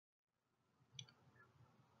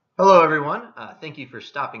Hello, everyone. Thank you for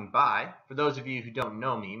stopping by. For those of you who don't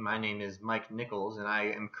know me, my name is Mike Nichols, and I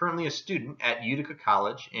am currently a student at Utica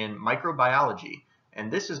College in microbiology.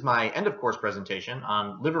 And this is my end of course presentation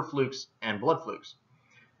on liver flukes and blood flukes.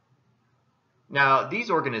 Now, these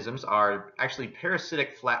organisms are actually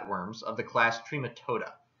parasitic flatworms of the class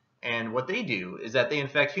Trematoda. And what they do is that they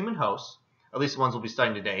infect human hosts, at least the ones we'll be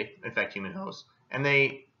studying today infect human hosts, and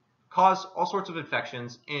they cause all sorts of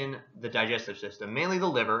infections in the digestive system, mainly the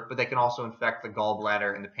liver, but they can also infect the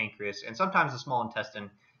gallbladder and the pancreas, and sometimes the small intestine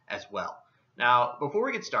as well. Now, before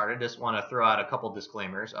we get started, I just want to throw out a couple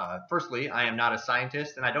disclaimers. Firstly, I am not a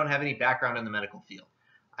scientist, and I don't have any background in the medical field.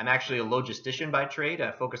 I'm actually a logistician by trade,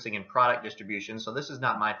 focusing in product distribution, so this is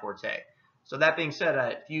not my forte. So that being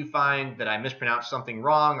said, if you find that I mispronounced something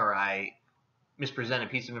wrong or I mispresent a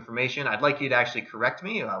piece of information, I'd like you to actually correct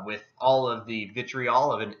me with all of the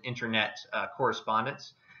vitriol of an internet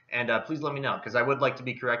correspondence. And please let me know, because I would like to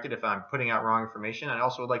be corrected if I'm putting out wrong information. I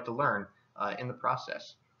also would like to learn in the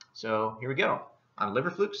process. So here we go on liver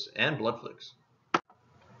flukes and blood flukes.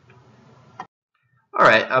 All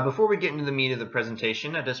right, before we get into the meat of the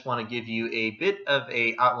presentation, I just want to give you a bit of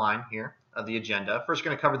an outline here of the agenda. First,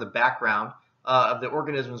 going to cover the background of the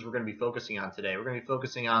organisms we're going to be focusing on today. We're going to be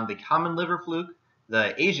focusing on the common liver fluke,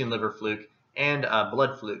 the Asian liver fluke, and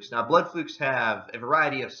blood flukes. Now, blood flukes have a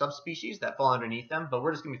variety of subspecies that fall underneath them, but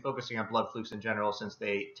we're just going to be focusing on blood flukes in general since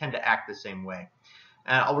they tend to act the same way.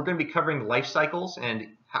 We're going to be covering life cycles and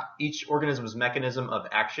each organism's mechanism of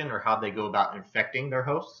action, or how they go about infecting their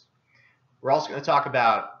hosts. We're also going to talk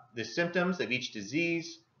about the symptoms of each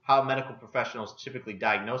disease, how medical professionals typically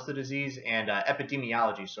diagnose the disease, and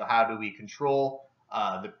epidemiology. So how do we control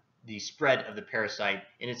the spread of the parasite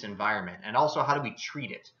in its environment, and also how do we treat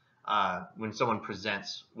it when someone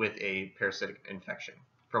presents with a parasitic infection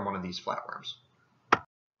from one of these flatworms.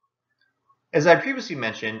 As I previously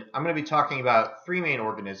mentioned, I'm going to be talking about three main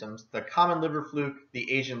organisms: the common liver fluke,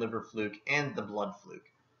 the Asian liver fluke, and the blood fluke.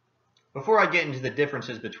 Before I get into the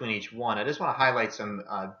differences between each one, I just want to highlight some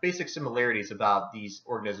basic similarities about these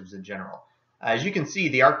organisms in general. As you can see,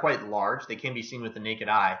 they are quite large. They can be seen with the naked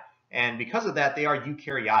eye. And because of that, they are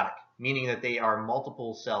eukaryotic, meaning that they are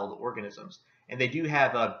multiple-celled organisms. And they do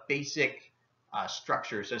have a basic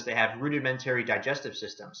structure, since they have rudimentary digestive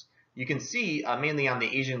systems. You can see, mainly on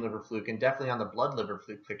the Asian liver fluke and definitely on the blood liver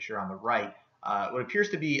fluke picture on the right, what appears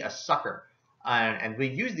to be a sucker. And we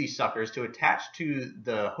use these suckers to attach to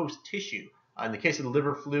the host tissue. In the case of the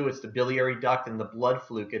liver fluke, it's the biliary duct, and the blood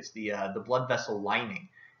fluke, it's the blood vessel lining.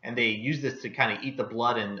 And they use this to kind of eat the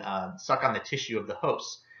blood and suck on the tissue of the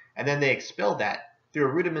host. And then they expel that through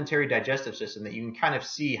a rudimentary digestive system that you can kind of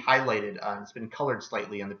see highlighted. It's been colored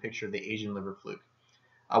slightly on the picture of the Asian liver fluke.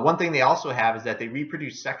 One thing they also have is that they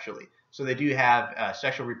reproduce sexually. So they do have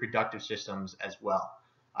sexual reproductive systems as well.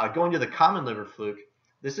 Going to the common liver fluke,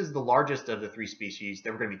 this is the largest of the three species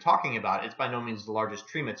that we're going to be talking about. It's by no means the largest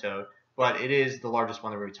trematode, but it is the largest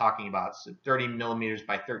one that we're going to be talking about. So 30 millimeters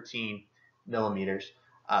by 13 millimeters.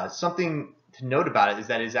 Something to note about it is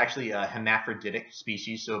that it is actually a hermaphroditic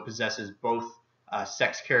species, so it possesses both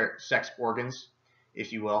sex organs,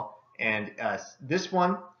 if you will. And this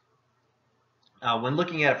one, when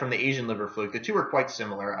looking at it from the Asian liver fluke, the two are quite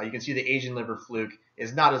similar. You can see the Asian liver fluke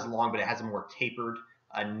is not as long, but it has a more tapered,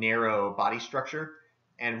 narrow body structure.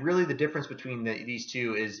 And really the difference between these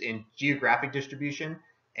two is in geographic distribution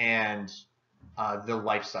and the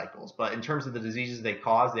life cycles. But in terms of the diseases they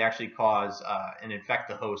cause, they actually cause and infect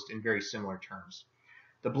the host in very similar terms.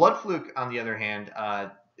 The blood fluke, on the other hand,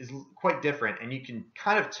 is quite different, and you can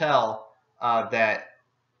kind of tell that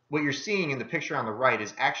what you're seeing in the picture on the right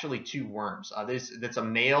is actually two worms. That's a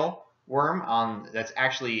male worm that's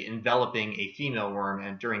actually enveloping a female worm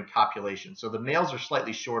and during copulation. So the males are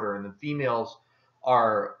slightly shorter, and the females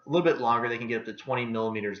are a little bit longer. They can get up to 20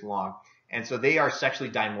 millimeters long. And so they are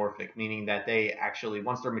sexually dimorphic, meaning that they actually,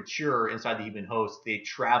 once they're mature inside the human host, they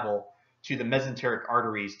travel to the mesenteric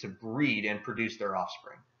arteries to breed and produce their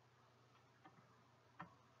offspring.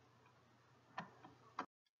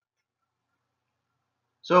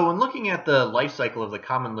 So when looking at the life cycle of the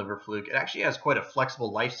common liver fluke, it actually has quite a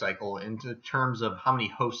flexible life cycle in terms of how many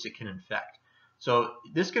hosts it can infect. So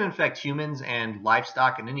this can infect humans and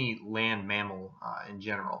livestock and any land mammal in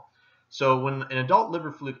general. So when an adult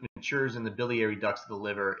liver fluke matures in the biliary ducts of the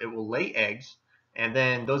liver, it will lay eggs, and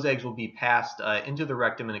then those eggs will be passed into the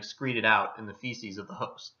rectum and excreted out in the feces of the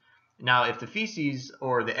host. Now, if the feces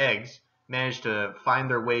or the eggs manage to find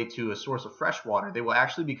their way to a source of fresh water, they will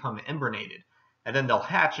actually become embryonated, and then they'll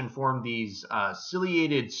hatch and form these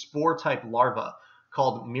ciliated spore-type larvae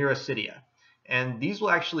called miracidia. And these will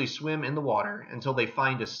actually swim in the water until they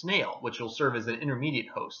find a snail, which will serve as an intermediate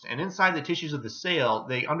host. And inside the tissues of the snail,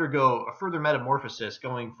 they undergo a further metamorphosis,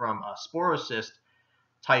 going from a sporocyst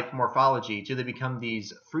type morphology to they become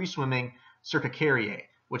these free-swimming cercariae,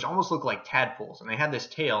 which almost look like tadpoles. And they have this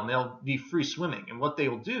tail, and they'll be free-swimming. And what they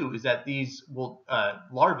will do is that these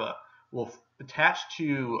larvae will attach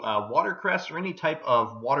to watercress or any type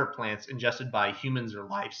of water plants ingested by humans or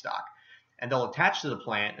livestock. And they'll attach to the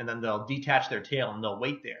plant, and then they'll detach their tail, and they'll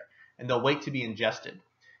wait there. And they'll wait to be ingested.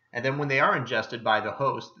 And then when they are ingested by the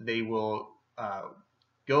host, they will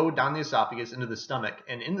go down the esophagus into the stomach.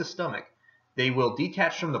 And in the stomach, they will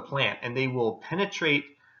detach from the plant, and they will penetrate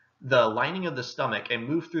the lining of the stomach and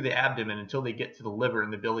move through the abdomen until they get to the liver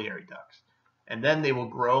and the biliary ducts. And then they will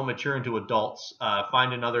grow, mature into adults,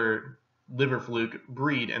 find another liver fluke,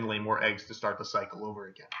 breed, and lay more eggs to start the cycle over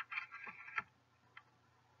again.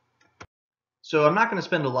 So I'm not going to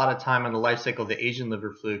spend a lot of time on the life cycle of the Asian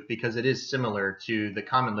liver fluke because it is similar to the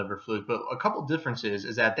common liver fluke, but a couple differences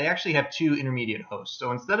is that they actually have two intermediate hosts.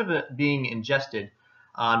 So instead of it being ingested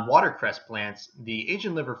on watercress plants, the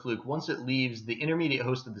Asian liver fluke, once it leaves the intermediate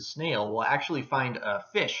host of the snail, will actually find a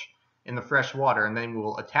fish in the fresh water, and then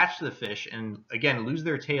will attach to the fish and again lose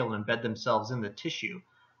their tail and embed themselves in the tissue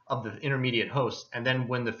of the intermediate host. And then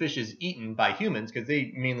when the fish is eaten by humans, because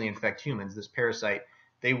they mainly infect humans, this parasite,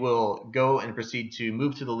 they will go and proceed to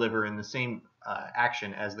move to the liver in the same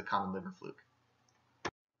action as the common liver fluke.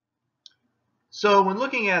 So when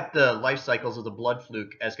looking at the life cycles of the blood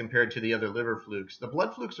fluke as compared to the other liver flukes, the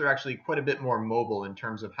blood flukes are actually quite a bit more mobile in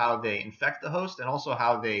terms of how they infect the host and also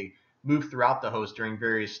how they move throughout the host during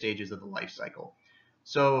various stages of the life cycle.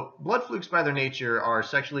 So blood flukes by their nature are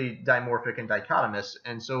sexually dimorphic and dichotomous,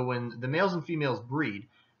 and so when the males and females breed,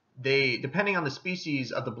 they, depending on the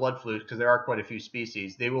species of the blood fluke, because there are quite a few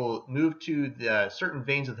species, they will move to the certain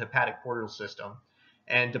veins of the hepatic portal system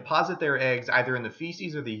and deposit their eggs either in the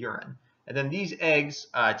feces or the urine. And then these eggs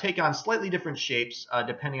take on slightly different shapes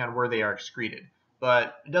depending on where they are excreted.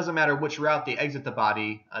 But it doesn't matter which route they exit the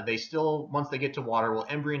body, they still, once they get to water, will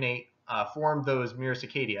embryonate, form those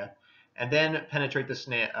myricicadia, and then penetrate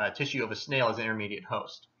the tissue of a snail as an intermediate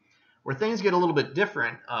host. Where things get a little bit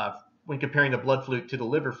different when comparing the blood fluke to the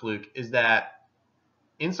liver fluke is that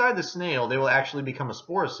inside the snail, they will actually become a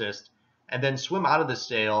sporocyst and then swim out of the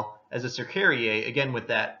snail as a cercariae, again with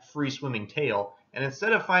that free swimming tail. And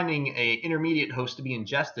instead of finding an intermediate host to be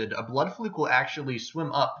ingested, a blood fluke will actually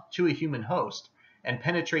swim up to a human host and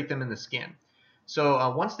penetrate them in the skin.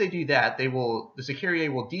 So once they do that, the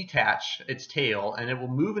cercariae will detach its tail and it will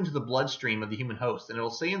move into the bloodstream of the human host, and it will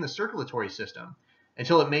stay in the circulatory system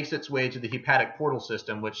until it makes its way to the hepatic portal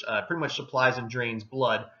system, which pretty much supplies and drains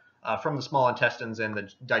blood from the small intestines and the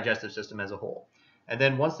digestive system as a whole. And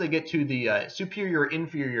then once they get to the superior or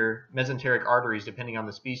inferior mesenteric arteries, depending on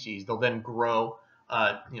the species, they'll then grow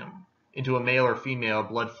into a male or female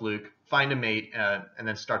blood fluke, find a mate, and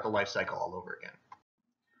then start the life cycle all over again.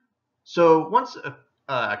 So once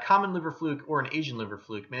a common liver fluke or an Asian liver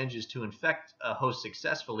fluke manages to infect a host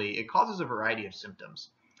successfully, it causes a variety of symptoms.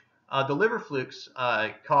 The liver flukes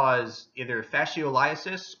cause either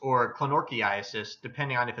fascioliasis or clonorchiasis,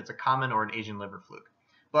 depending on if it's a common or an Asian liver fluke.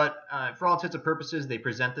 But for all intents and purposes, they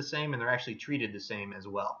present the same and they're actually treated the same as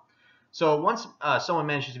well. So once someone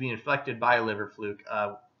manages to be infected by a liver fluke,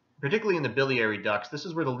 particularly in the biliary ducts, this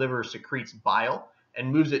is where the liver secretes bile and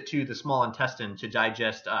moves it to the small intestine to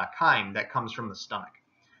digest chyme that comes from the stomach.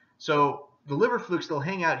 So the liver flukes, they'll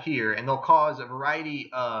hang out here and they'll cause a variety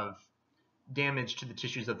of damage to the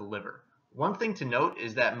tissues of the liver. One thing to note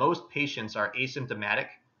is that most patients are asymptomatic,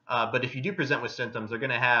 but if you do present with symptoms, they're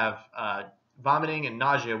going to have vomiting and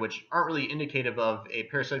nausea, which aren't really indicative of a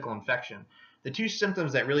parasitical infection. The two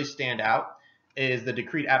symptoms that really stand out is the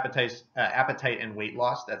decreased appetite and weight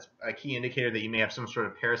loss. That's a key indicator that you may have some sort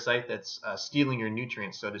of parasite that's stealing your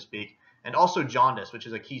nutrients, so to speak. And also jaundice, which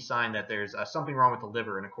is a key sign that there's something wrong with the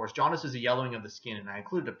liver. And of course, jaundice is a yellowing of the skin, and I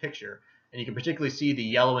included a picture, and you can particularly see the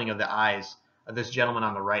yellowing of the eyes of this gentleman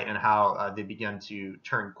on the right and how they begin to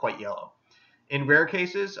turn quite yellow. In rare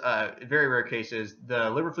cases, very rare cases, the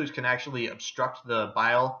liver flukes can actually obstruct the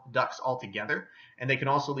bile ducts altogether, and they can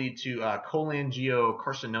also lead to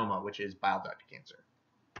cholangiocarcinoma, which is bile duct cancer.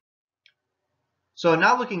 So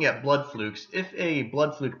now looking at blood flukes, if a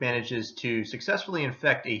blood fluke manages to successfully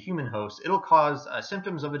infect a human host, it'll cause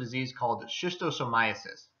symptoms of a disease called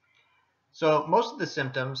schistosomiasis. So most of the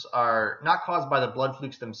symptoms are not caused by the blood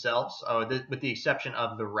flukes themselves, with the exception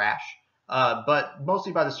of the rash, but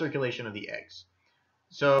mostly by the circulation of the eggs.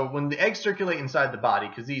 So when the eggs circulate inside the body,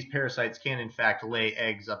 because these parasites can in fact lay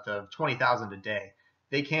eggs up to 20,000 a day,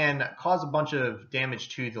 they can cause a bunch of damage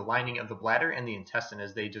to the lining of the bladder and the intestine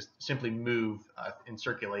as they just simply move in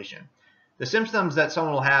circulation. The symptoms that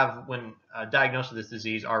someone will have when diagnosed with this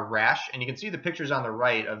disease are rash, and you can see the pictures on the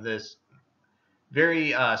right of this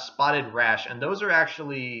very spotted rash, and those are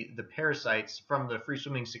actually the parasites from the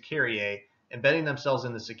free-swimming Cercariae embedding themselves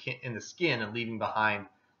in the skin and leaving behind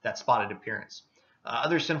that spotted appearance.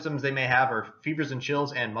 Other symptoms they may have are fevers and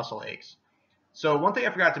chills and muscle aches. So one thing I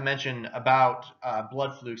forgot to mention about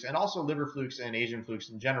blood flukes and also liver flukes and Asian flukes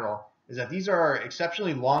in general is that these are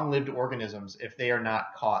exceptionally long-lived organisms if they are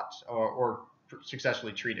not caught or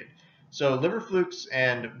successfully treated. So liver flukes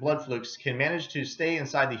and blood flukes can manage to stay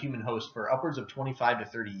inside the human host for upwards of 25 to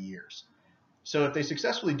 30 years. So if they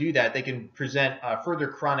successfully do that, they can present further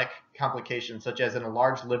chronic complications such as an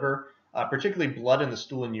enlarged liver, particularly blood in the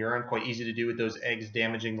stool and urine, quite easy to do with those eggs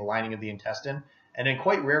damaging the lining of the intestine. And in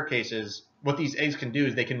quite rare cases, what these eggs can do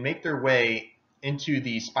is they can make their way into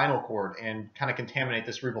the spinal cord and kind of contaminate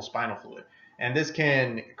the cerebral spinal fluid. And this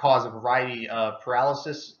can cause a variety of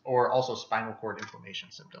paralysis or also spinal cord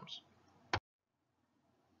inflammation symptoms.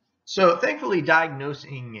 So thankfully,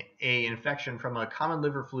 diagnosing an infection from a common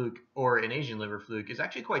liver fluke or an Asian liver fluke is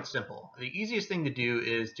actually quite simple. The easiest thing to do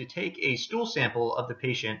is to take a stool sample of the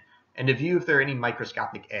patient and to view if there are any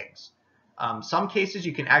microscopic eggs. Some cases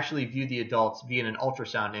you can actually view the adults via an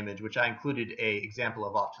ultrasound image, which I included an example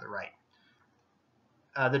of off to the right.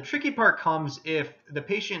 The tricky part comes if the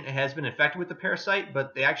patient has been infected with the parasite,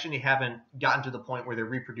 but they actually haven't gotten to the point where they're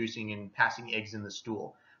reproducing and passing eggs in the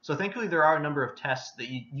stool. So thankfully, there are a number of tests that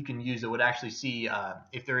you can use that would actually see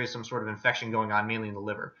if there is some sort of infection going on, mainly in the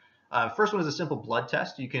liver. First one is a simple blood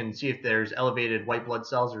test. You can see if there's elevated white blood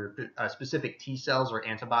cells or specific T cells or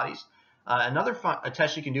antibodies. Another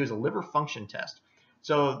test you can do is a liver function test.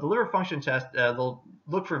 So the liver function test, they'll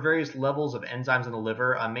look for various levels of enzymes in the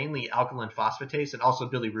liver, mainly alkaline phosphatase and also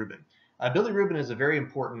bilirubin. Bilirubin is a very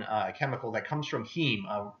important chemical that comes from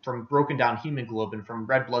heme, from broken down hemoglobin from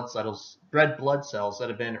red blood cells that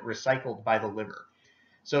have been recycled by the liver.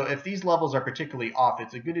 So if these levels are particularly off,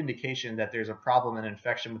 it's a good indication that there's a problem and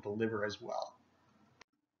infection with the liver as well.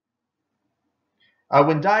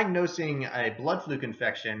 When diagnosing a blood fluke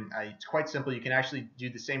infection, it's quite simple. You can actually do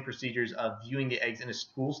the same procedures of viewing the eggs in a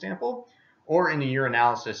stool sample or in a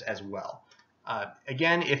urinalysis as well.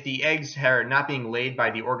 Again, if the eggs are not being laid by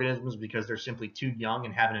the organisms because they're simply too young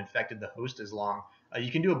and haven't infected the host as long, you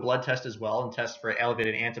can do a blood test as well and test for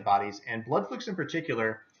elevated antibodies. And blood flukes in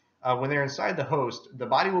particular, when they're inside the host, the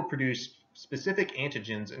body will produce specific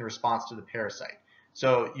antigens in response to the parasite.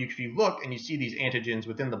 So if you look and you see these antigens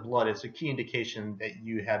within the blood, it's a key indication that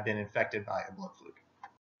you have been infected by a blood fluke.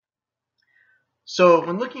 So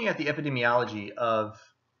when looking at the epidemiology of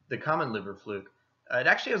the common liver fluke, it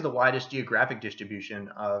actually has the widest geographic distribution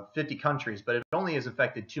of 50 countries, but it only has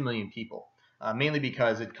affected 2 million people, mainly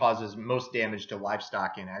because it causes most damage to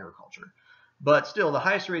livestock and agriculture. But still, the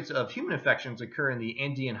highest rates of human infections occur in the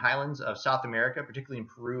Andean highlands of South America, particularly in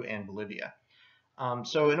Peru and Bolivia.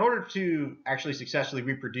 So in order to actually successfully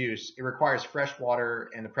reproduce, it requires fresh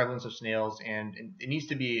water and the prevalence of snails, and it needs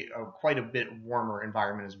to be quite a bit warmer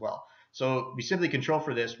environment as well. So we simply control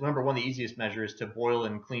for this. Remember, one of the easiest measures is to boil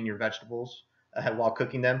and clean your vegetables while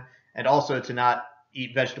cooking them, and also to not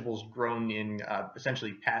eat vegetables grown in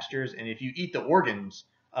essentially pastures. And if you eat the organs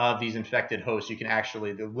of these infected hosts, you can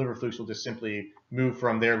actually, the liver flukes will just simply move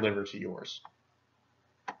from their liver to yours.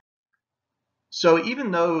 So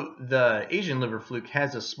even though the Asian liver fluke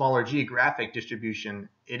has a smaller geographic distribution,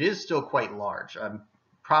 it is still quite large,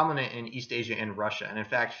 prominent in East Asia and Russia. And in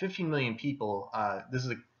fact, 15 million people, this is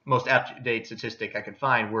the most up-to-date statistic I could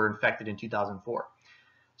find, were infected in 2004.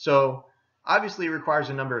 So obviously it requires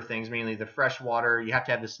a number of things, mainly the fresh water, you have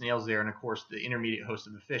to have the snails there, and of course the intermediate host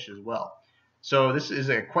of the fish as well. So this is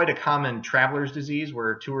quite a common traveler's disease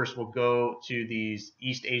where tourists will go to these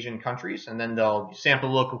East Asian countries and then they'll sample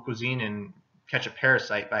local cuisine and catch a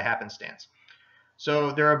parasite by happenstance.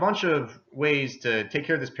 So there are a bunch of ways to take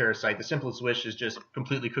care of this parasite. The simplest wish is just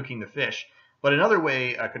completely cooking the fish. But another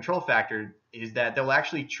way, a control factor, is that they'll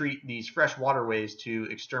actually treat these fresh waterways to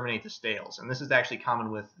exterminate the snails. And this is actually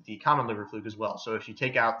common with the common liver fluke as well. So if you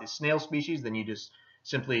take out the snail species, then you just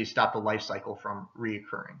simply stop the life cycle from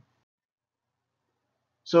reoccurring.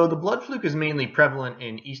 So the blood fluke is mainly prevalent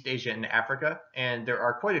in East Asia and Africa, and there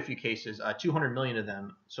are quite a few cases, 200 million of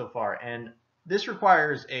them so far. And this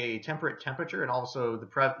requires a temperate temperature and also the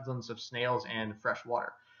prevalence of snails and fresh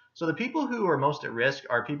water. So the people who are most at risk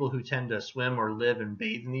are people who tend to swim or live and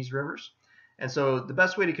bathe in these rivers. And so the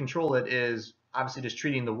best way to control it is obviously just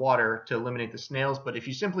treating the water to eliminate the snails. But if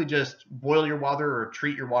you simply just boil your water or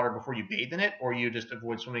treat your water before you bathe in it, or you just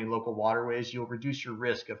avoid swimming in local waterways, you'll reduce your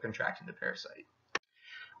risk of contracting the parasite.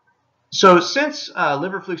 So since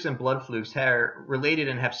liver flukes and blood flukes are related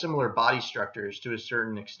and have similar body structures to a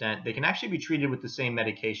certain extent, they can actually be treated with the same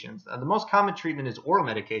medications. The most common treatment is oral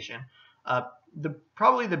medication.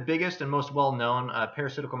 Probably the biggest and most well-known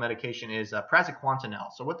parasitical medication is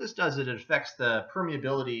praziquantel. So what this does is it affects the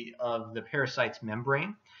permeability of the parasite's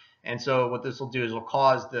membrane. And so what this will do is it'll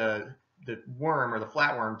cause the worm or the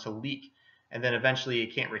flatworm to leak. And then eventually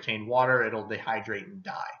it can't retain water, it'll dehydrate and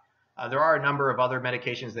die. There are a number of other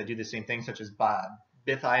medications that do the same thing, such as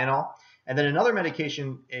bithionol. And then another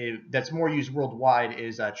medication that's more used worldwide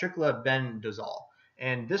is triclabendazole.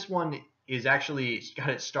 And this one is actually got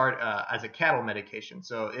its start as a cattle medication.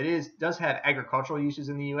 So it does have agricultural uses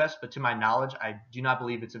in the U.S., but to my knowledge, I do not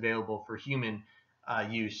believe it's available for human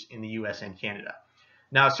use in the U.S. and Canada.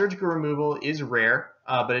 Now, surgical removal is rare,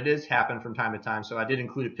 but it does happen from time to time. So I did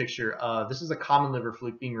include a picture of, this is a common liver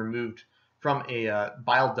fluke being removed from a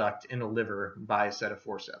bile duct in the liver by a set of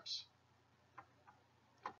forceps.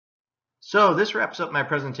 So this wraps up my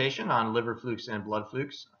presentation on liver flukes and blood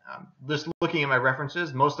flukes. Just looking at my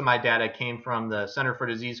references, most of my data came from the Center for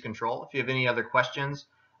Disease Control. If you have any other questions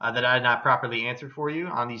that I did not properly answer for you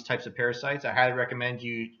on these types of parasites, I highly recommend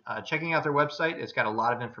you checking out their website. It's got a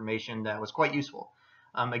lot of information that was quite useful.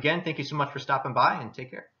 Again, thank you so much for stopping by, and take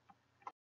care.